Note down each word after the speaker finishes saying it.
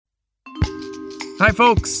Hi,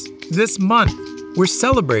 folks. This month, we're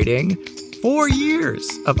celebrating 4 years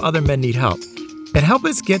of Other Men Need Help. And help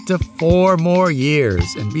us get to 4 more years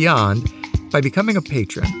and beyond by becoming a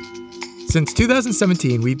patron. Since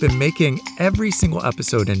 2017, we've been making every single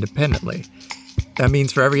episode independently. That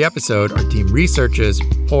means for every episode, our team researches,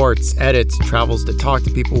 reports, edits, travels to talk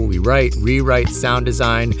to people we write, rewrite, sound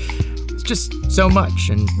design. It's just so much,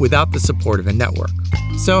 and without the support of a network.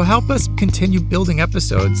 So help us continue building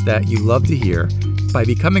episodes that you love to hear by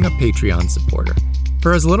becoming a Patreon supporter.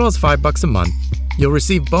 For as little as $5 a month, you'll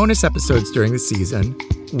receive bonus episodes during the season,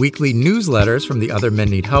 weekly newsletters from the Other Men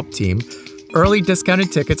Need Help team, early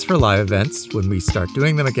discounted tickets for live events when we start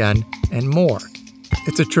doing them again, and more.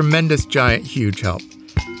 It's a tremendous, giant, huge help.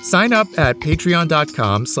 Sign up at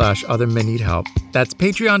patreon.com/othermenneedhelp. That's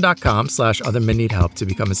patreon.com/othermenneedhelp to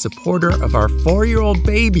become a supporter of our 4-year-old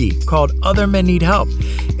baby called Other Men Need Help.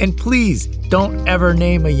 And please don't ever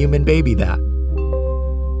name a human baby that.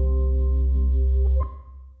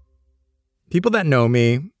 People that know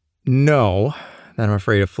me know that I'm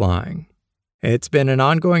afraid of flying. It's been an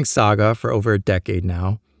ongoing saga for over a decade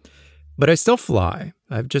now, but I still fly.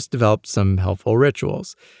 I've just developed some helpful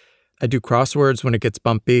rituals. I do crosswords when it gets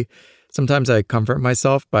bumpy. Sometimes I comfort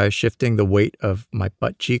myself by shifting the weight of my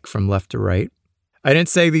butt cheek from left to right. I didn't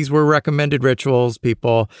say these were recommended rituals,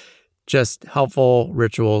 people, just helpful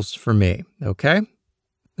rituals for me, okay?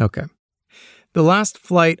 Okay. The last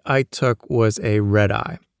flight I took was a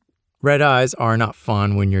red-eye. Red-eyes are not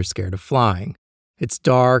fun when you're scared of flying. It's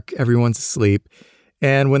dark, everyone's asleep,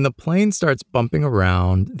 and when the plane starts bumping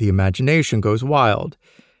around, the imagination goes wild.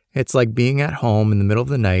 It's like being at home in the middle of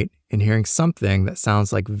the night and hearing something that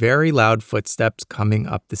sounds like very loud footsteps coming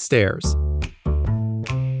up the stairs.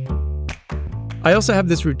 I also have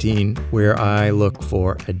this routine where I look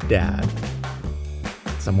for a dad.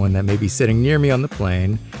 Someone that may be sitting near me on the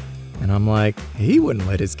plane, and I'm like, he wouldn't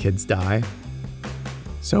let his kids die.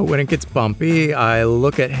 So when it gets bumpy, I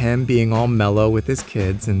look at him being all mellow with his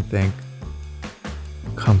kids and think,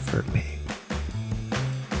 comfort me.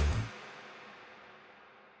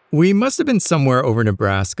 We must have been somewhere over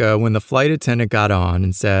Nebraska when the flight attendant got on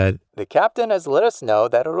and said, "The captain has let us know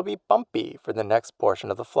that it'll be bumpy for the next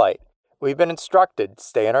portion of the flight. We've been instructed to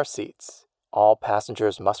stay in our seats. All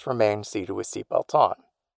passengers must remain seated with seatbelts on."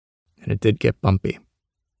 And it did get bumpy.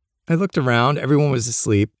 I looked around, everyone was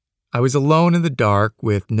asleep. I was alone in the dark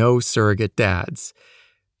with no surrogate dads,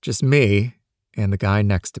 just me and the guy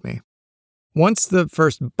next to me. Once the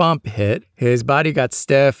first bump hit, his body got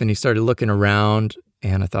stiff and he started looking around,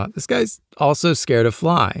 and I thought, this guy's also scared of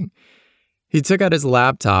flying. He took out his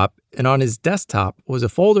laptop, and on his desktop was a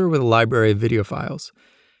folder with a library of video files,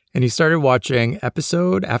 and he started watching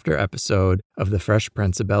episode after episode of The Fresh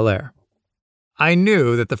Prince of Bel-Air. I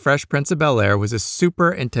knew that The Fresh Prince of Bel-Air was a super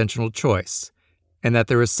intentional choice, and that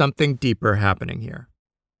there was something deeper happening here.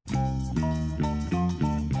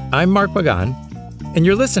 I'm Mark Pagan, and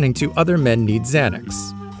you're listening to Other Men Need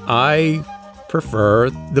Xanax. I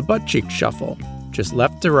prefer the butt cheek shuffle, just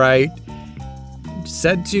left to right.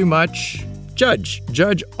 Said too much, judge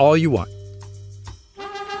all you want.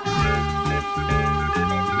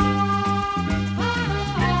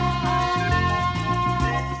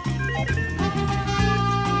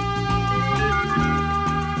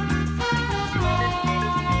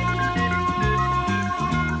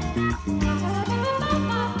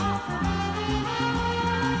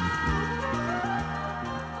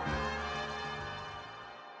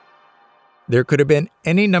 There could have been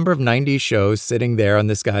any number of 90s shows sitting there on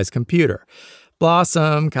this guy's computer.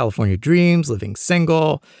 Blossom, California Dreams, Living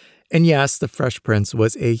Single, and yes, The Fresh Prince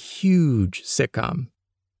was a huge sitcom.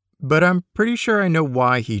 But I'm pretty sure I know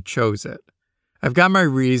why he chose it. I've got my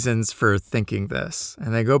reasons for thinking this,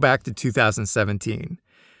 and they go back to 2017.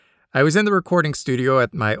 I was in the recording studio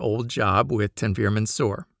at my old job with Tanvir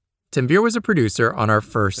Mansoor. Tanvir was a producer on our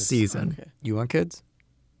first season. Okay. You want kids?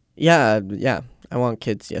 Yeah. I want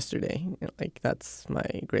kids yesterday. That's my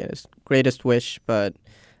greatest wish, but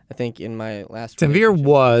I think in my last... Tanvir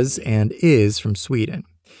was and is from Sweden.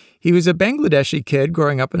 He was a Bangladeshi kid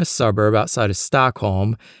growing up in a suburb outside of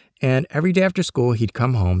Stockholm, and every day after school he'd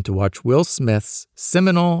come home to watch Will Smith's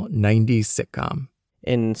seminal 90s sitcom.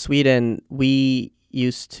 In Sweden, we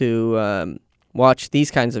used to watch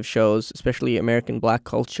these kinds of shows, especially American black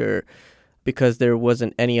culture, because there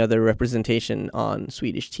wasn't any other representation on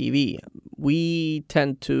Swedish TV. We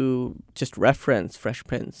tend to just reference Fresh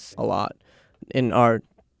Prince a lot in our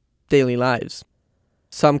daily lives.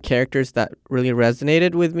 Some characters that really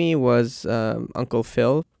resonated with me was Uncle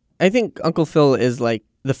Phil. I think Uncle Phil is like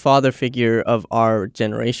the father figure of our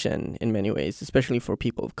generation in many ways, especially for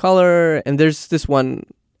people of color. And there's this one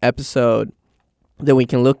episode that we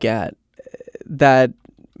can look at that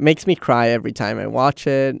makes me cry every time I watch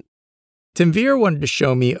it. Tim Veer wanted to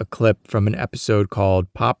show me a clip from an episode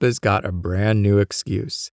called Papa's Got a Brand New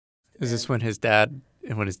Excuse. Is this when his dad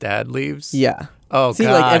leaves? Yeah. Oh, See,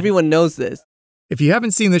 God. like everyone knows this. If you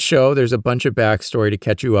haven't seen the show, there's a bunch of backstory to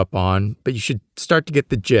catch you up on, but you should start to get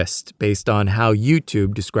the gist based on how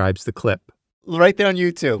YouTube describes the clip. Right there on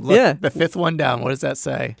YouTube. Look, Yeah. The fifth one down. What does that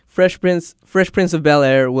say? Fresh Prince of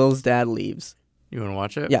Bel-Air, Will's dad leaves. You want to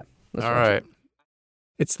watch it? Yeah. Let's All watch right.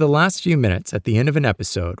 It's the last few minutes at the end of an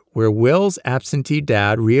episode where Will's absentee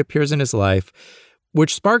dad reappears in his life,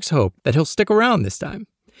 which sparks hope that he'll stick around this time.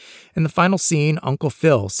 In the final scene, Uncle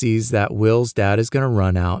Phil sees that Will's dad is going to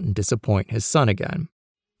run out and disappoint his son again.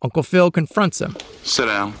 Uncle Phil confronts him. Sit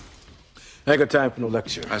down. I ain't got time for no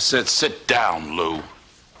lecture. I said sit down, Lou.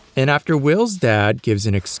 And after Will's dad gives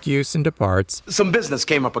an excuse and departs, Some business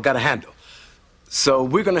came up I gotta handle. So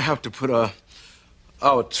we're gonna have to put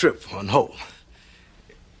our trip on hold.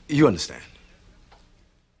 You understand?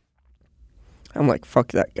 I'm like, fuck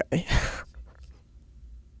that guy.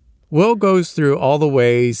 Will goes through all the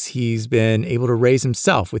ways he's been able to raise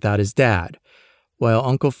himself without his dad, while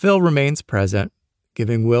Uncle Phil remains present,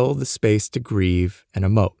 giving Will the space to grieve and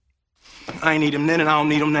emote. I ain't need him then and I don't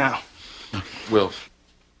need him now. Will.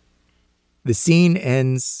 The scene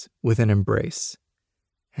ends with an embrace.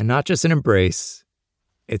 And not just an embrace,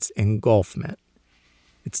 it's engulfment.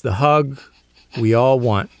 It's the hug we all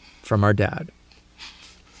want from our dad.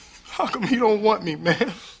 How come he don't want me,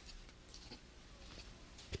 man?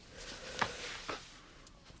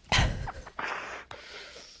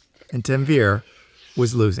 And Tim Veer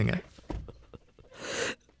was losing it.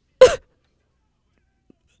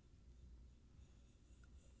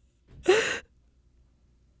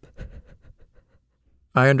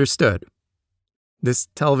 I understood. This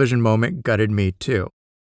television moment gutted me too.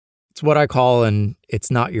 It's what I call an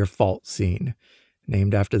 "it's not your fault" scene,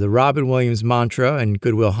 named after the Robin Williams mantra in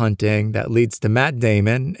Good Will Hunting that leads to Matt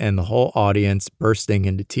Damon and the whole audience bursting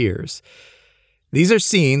into tears. These are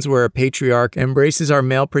scenes where a patriarch embraces our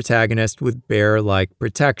male protagonist with bear-like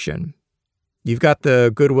protection. You've got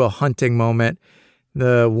the Good Will Hunting moment,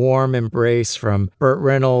 the warm embrace from Burt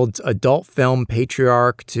Reynolds' adult film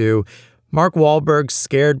patriarch to Mark Wahlberg's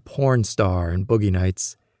scared porn star in Boogie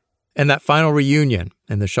Nights, and that final reunion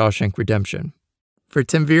in The Shawshank Redemption. For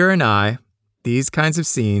Tim Veer and I, these kinds of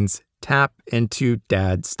scenes tap into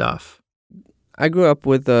dad stuff. I grew up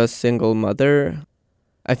with a single mother.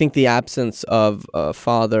 I think the absence of a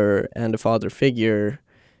father and a father figure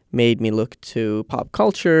made me look to pop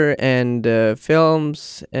culture and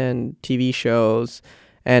films and TV shows,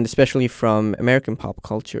 and especially from American pop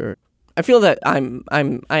culture. I feel that I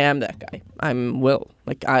am that guy. I'm Will.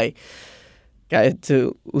 Like I had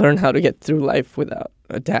to learn how to get through life without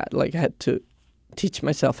a dad. Like I had to teach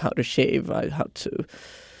myself how to shave. How to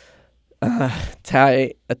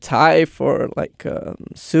tie a tie for like a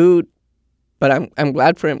suit. But I'm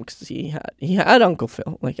glad for him because he had Uncle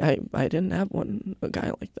Phil. Like I didn't have a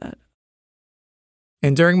guy like that.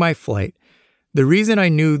 And during my flight, the reason I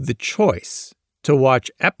knew the choice to watch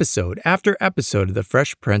episode after episode of The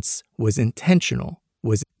Fresh Prince was intentional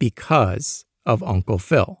was because of Uncle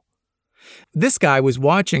Phil. This guy was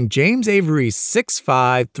watching James Avery's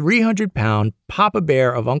 6'5", 300-pound Papa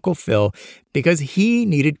Bear of Uncle Phil because he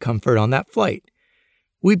needed comfort on that flight.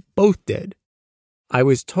 We both did. I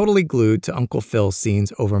was totally glued to Uncle Phil's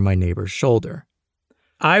scenes over my neighbor's shoulder.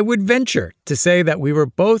 I would venture to say that we were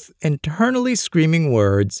both internally screaming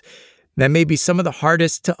words that may be some of the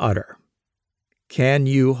hardest to utter. Can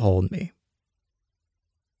you hold me?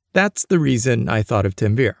 That's the reason I thought of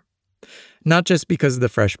Tim Veer. Not just because of The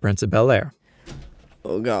Fresh Prince of Bel-Air.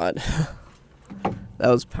 Oh, God. That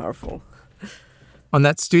was powerful. On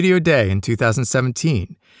that studio day in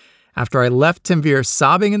 2017, after I left Tim Veer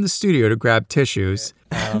sobbing in the studio to grab tissues.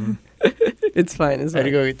 It's fine. It's I had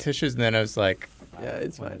to fine. go get tissues, and then I was like, Yeah,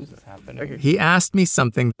 it's fine. okay. He asked me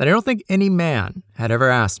something that I don't think any man had ever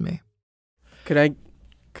asked me. Could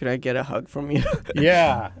I get a hug from you?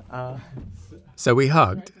 Yeah. So we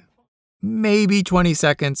hugged. Maybe 20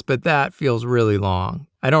 seconds, but that feels really long.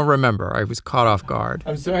 I don't remember. I was caught off guard.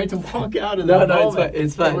 I'm sorry to walk out of that No, moment.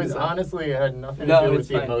 it's fine. It was honestly, it had nothing No, to do with it's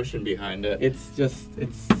the fine. emotion behind it. It's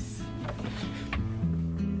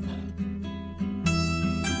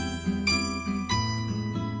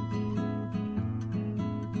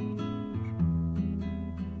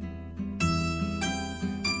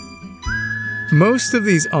Most of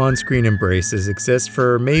these on-screen embraces exist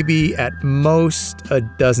for maybe at most a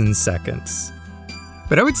dozen seconds.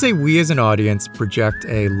 But I would say we as an audience project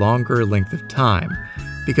a longer length of time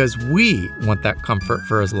because we want that comfort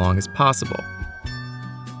for as long as possible.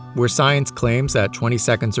 where science claims that 20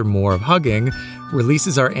 seconds or more of hugging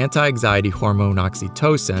releases our anti-anxiety hormone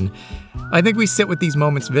oxytocin, I think we sit with these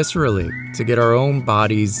moments viscerally to get our own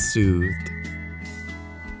bodies soothed.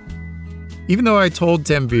 Even though I told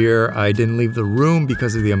Tanvir I didn't leave the room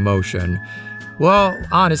because of the emotion, well,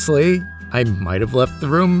 honestly, I might have left the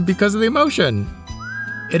room because of the emotion.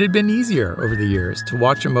 It had been easier over the years to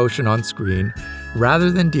watch emotion on screen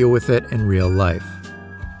rather than deal with it in real life.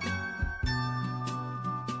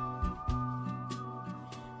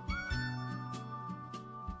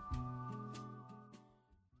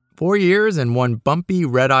 "4 years and one bumpy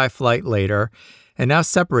red-eye flight later, and now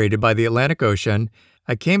separated by the Atlantic Ocean,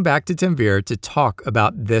 I came back to Tanvir to talk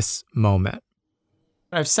about this moment.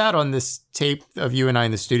 I've sat on this tape of you and I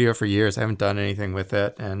in the studio for years. I haven't done anything with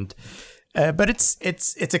it, but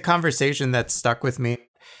it's a conversation that stuck with me.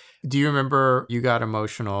 Do you remember you got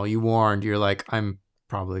emotional? You warned. You're like, I'm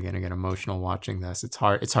probably going to get emotional watching this. It's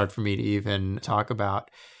hard for me to even talk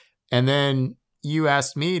about. And then you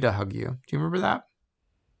asked me to hug you. Do you remember that?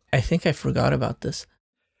 I think I forgot about this.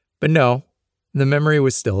 But no, the memory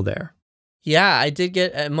was still there. Yeah, I did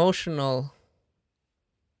get emotional.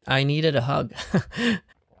 I needed a hug.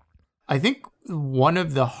 I think one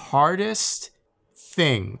of the hardest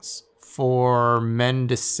things for men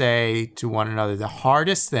to say to one another, the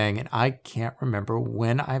hardest thing, and I can't remember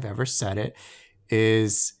when I've ever said it,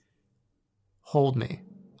 is hold me.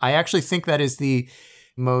 I actually think that is the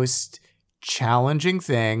most challenging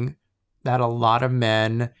thing that a lot of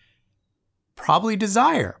men probably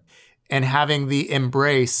desire. And having the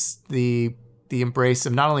embrace, the embrace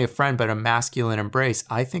of not only a friend, but a masculine embrace,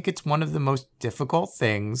 I think it's one of the most difficult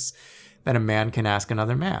things that a man can ask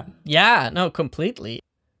another man. Yeah, no, completely.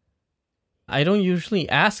 I don't usually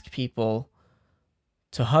ask people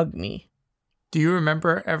to hug me. Do you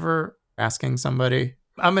remember ever asking somebody?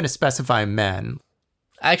 I'm going to specify men.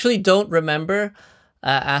 I actually don't remember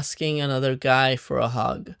asking another guy for a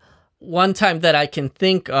hug. One time that I can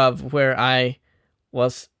think of where I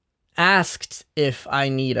was asked if I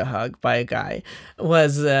need a hug by a guy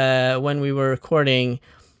was when we were recording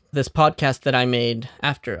this podcast that I made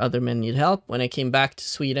after Other Men Need Help, when I came back to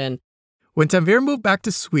Sweden. When Tanvir moved back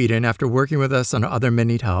to Sweden after working with us on Other Men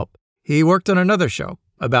Need Help, he worked on another show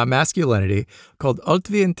about masculinity called Allt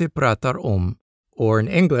vi inte pratar om, or in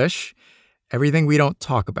English, Everything We Don't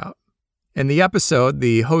Talk About. In the episode,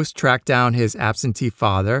 the host tracked down his absentee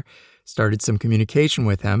father, started some communication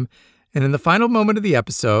with him, and in the final moment of the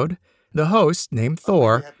episode, the host, named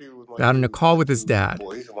Thor, got in a call with his dad.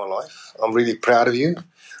 Boys in my life. I'm really proud of you.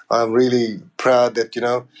 I'm really proud that,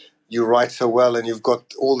 you write so well and you've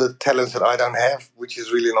got all the talents that I don't have, which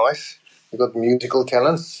is really nice. You've got musical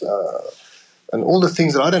talents and all the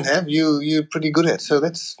things that I don't have, you're pretty good at. So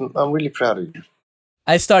I'm really proud of you.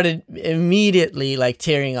 I started immediately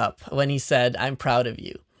tearing up when he said, "I'm proud of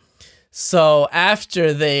you." So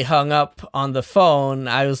after they hung up on the phone,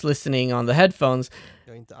 I was listening on the headphones,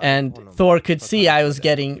 and Thor could see I was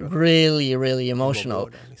getting really, really emotional.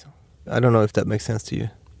 I don't know if that makes sense to you.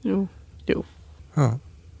 No. Oh.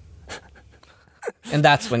 And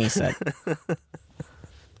that's when he said,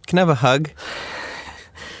 "Can I have a hug?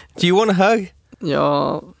 Do you want a hug?"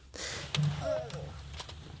 Yeah.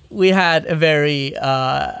 We had a very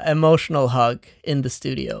emotional hug in the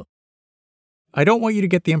studio. I don't want you to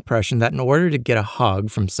get the impression that in order to get a hug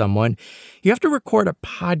from someone, you have to record a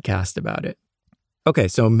podcast about it. Okay,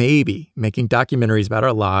 so maybe making documentaries about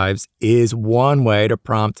our lives is one way to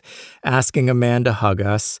prompt asking a man to hug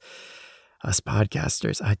us. Us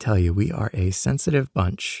podcasters, I tell you, we are a sensitive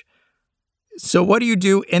bunch. So what do you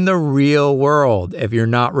do in the real world if you're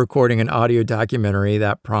not recording an audio documentary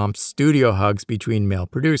that prompts studio hugs between male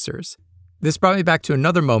producers? This brought me back to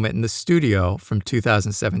another moment in the studio from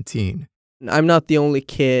 2017. I'm not the only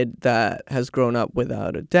kid that has grown up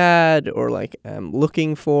without a dad or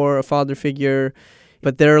looking for a father figure,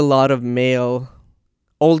 but there are a lot of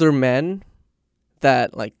older men that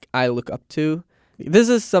I look up to. This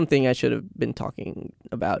is something I should have been talking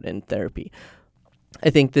about in therapy. I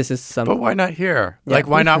think this is something. But why not here? Yeah.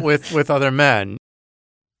 Why not with other men?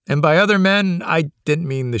 And by other men, I didn't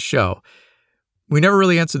mean the show. We never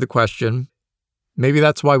really answered the question. Maybe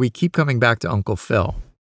that's why we keep coming back to Uncle Phil.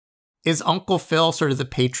 Is Uncle Phil sort of the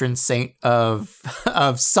patron saint of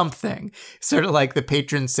something? Sort of like the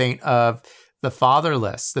patron saint of the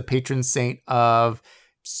fatherless, the patron saint of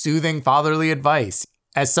soothing fatherly advice.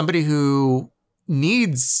 As somebody who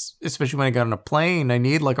needs, especially when I get on a plane, I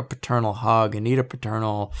need a paternal hug. I need a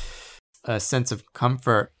paternal sense of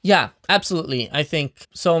comfort. Yeah, absolutely. I think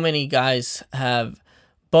so many guys have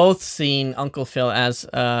both seen Uncle Phil as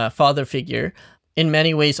a father figure. In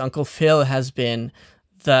many ways, Uncle Phil has been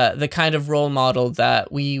the kind of role model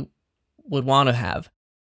that we would want to have.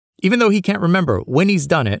 Even though he can't remember when he's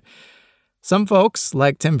done it, some folks,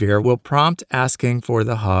 like Tanvir, will prompt asking for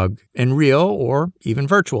the hug in real or even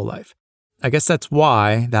virtual life. I guess that's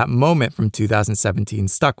why that moment from 2017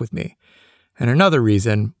 stuck with me. And another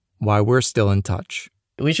reason why we're still in touch.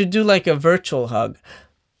 We should do like a virtual hug.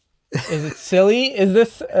 Is it silly? Is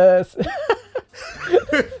this...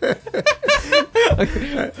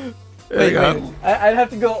 Wait. I'd have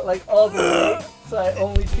to go like all the way so I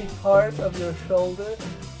only see part of your shoulder.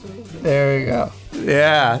 There we go.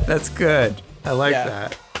 Yeah, that's good. I like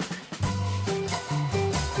that.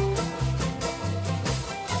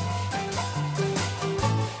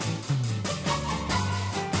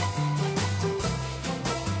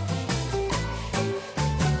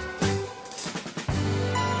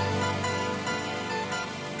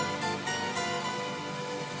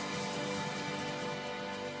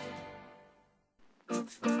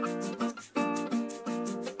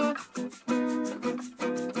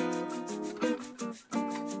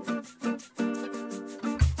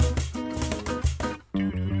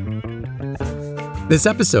 This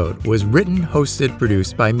episode was written, hosted,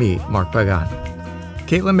 produced by me, Mark Pagan.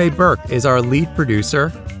 Caitlin May Burke is our lead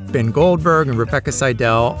producer. Ben Goldberg and Rebecca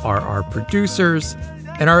Seidel are our producers.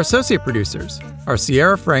 And our associate producers are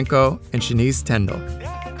Sierra Franco and Shanice Tendall.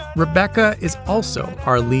 Rebecca is also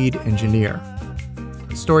our lead engineer.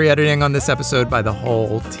 Story editing on this episode by the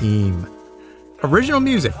whole team. Original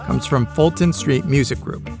music comes from Fulton Street Music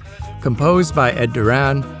Group, composed by Ed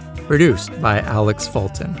Duran, produced by Alex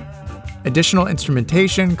Fulton. Additional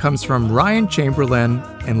instrumentation comes from Ryan Chamberlain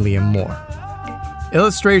and Liam Moore.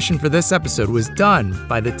 Illustration for this episode was done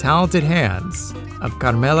by the talented hands of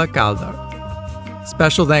Carmela Caldar.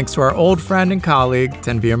 Special thanks to our old friend and colleague,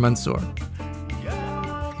 Tanvir Mansour.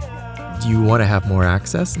 Do you want to have more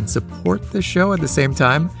access and support the show at the same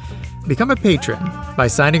time? Become a patron by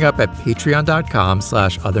signing up at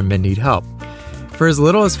patreon.com/othermenneedhelp. For as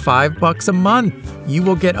little as $5 a month, you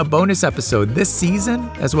will get a bonus episode this season,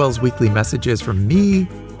 as well as weekly messages from me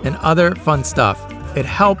and other fun stuff. It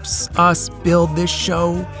helps us build this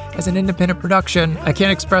show as an independent production. I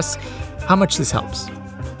can't express how much this helps.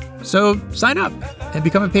 So sign up and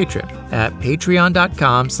become a patron at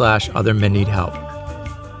patreon.com/othermenneedhelp.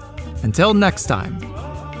 Until next time,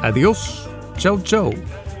 adios, ciao, ciao,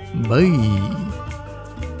 bye.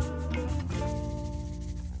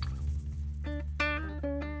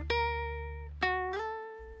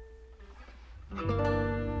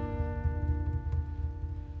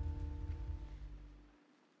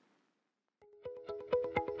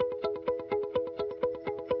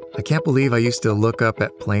 I can't believe I used to look up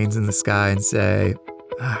at planes in the sky and say,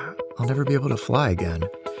 I'll never be able to fly again.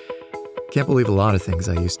 Can't believe a lot of things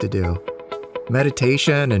I used to do.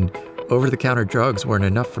 Meditation and over-the-counter drugs weren't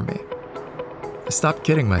enough for me. I stopped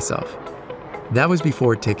kidding myself. That was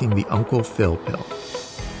before taking the Uncle Phil pill.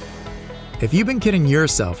 If you've been kidding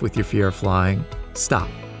yourself with your fear of flying, stop.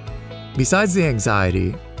 Besides the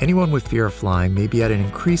anxiety, anyone with fear of flying may be at an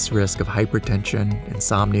increased risk of hypertension,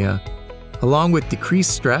 insomnia. Along with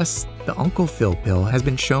decreased stress, the Uncle Phil pill has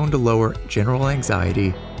been shown to lower general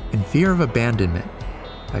anxiety and fear of abandonment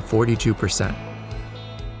by 42%.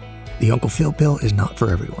 The Uncle Phil pill is not for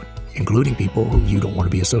everyone, including people who you don't want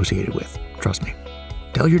to be associated with. Trust me.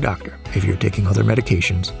 Tell your doctor if you're taking other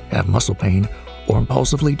medications, have muscle pain, or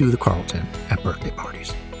impulsively do the Carlton at birthday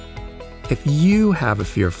parties. If you have a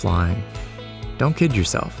fear of flying, don't kid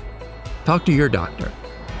yourself. Talk to your doctor.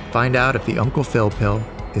 Find out if the Uncle Phil pill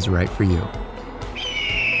is right for you.